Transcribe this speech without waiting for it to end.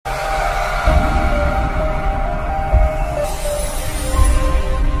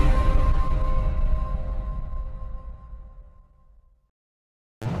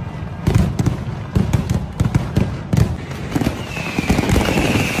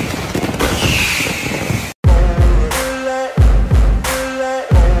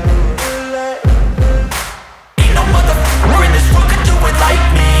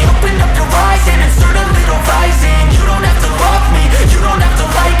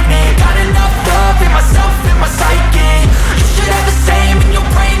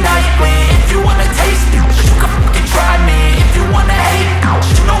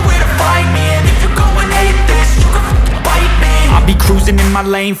my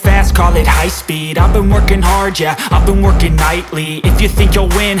lane fast, call it high speed. I've been working hard, yeah, I've been working nightly. If you think you'll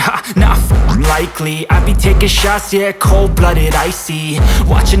win, ha, nah, likely. I be taking shots, yeah, cold-blooded, icy.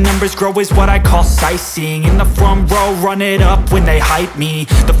 Watching numbers grow is what I call sightseeing. In the front row, run it up when they hype me.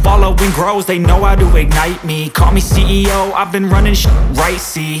 The following grows, they know how to ignite me. Call me CEO, I've been running right,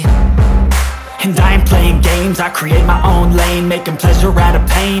 see. And I ain't playing games, I create my own lane, making pleasure out of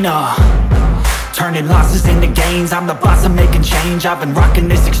pain, turning losses into gains. I'm the boss, I'm making change. I've been rocking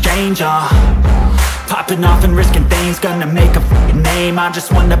this exchange, popping off and risking things. Gonna make a f***ing name. I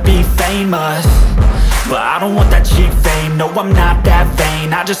just wanna be famous, but I don't want that cheap fame. No, I'm not that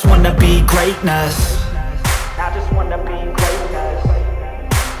vain. I just wanna be greatness. I just wanna be greatness.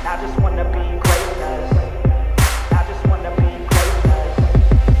 I just wanna be greatness. I just wanna be greatness.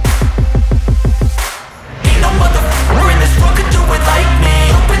 Ain't no motherfucker in this world could do it like me.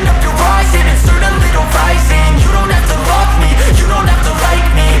 Open up your eyes and insert a little rising. You don't have to love me, you don't have to like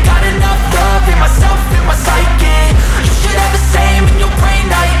me. Got enough love in myself, in my psyche. You should have the same in your brain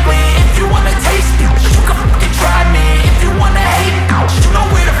nightly. If you wanna taste it, you can fucking try me. If you wanna hate me, you know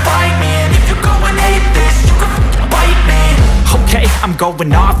where to find me. And if you go and hate this, you can fucking bite me. Okay, I'm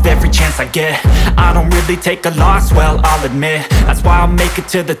going off every chance I get. I don't really take a loss, well, I'll admit. That's why I'll make it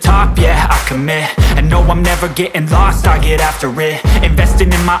to the top, yeah, I commit. And no, I'm never getting lost, I get after it.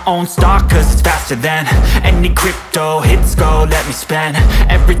 Investing in my own stock, cause it's faster than any crypto hits go, let me spend.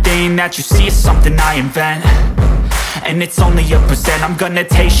 Everything that you see is something I invent, and it's only a percent. I'm gonna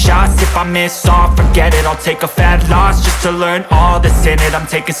take shots, if I miss all, forget it. I'll take a fat loss just to learn all that's in it. I'm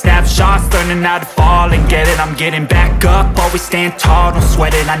taking snapshots, learning how to fall and get it. I'm getting back up, always stand tall, don't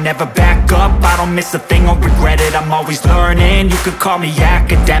sweat it. I never back up, I don't miss a thing or regret it. I'm always learning, you could call me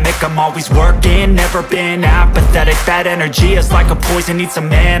academic. I'm always working, never been apathetic. That energy is like a poison, needs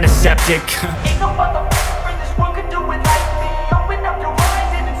some antiseptic.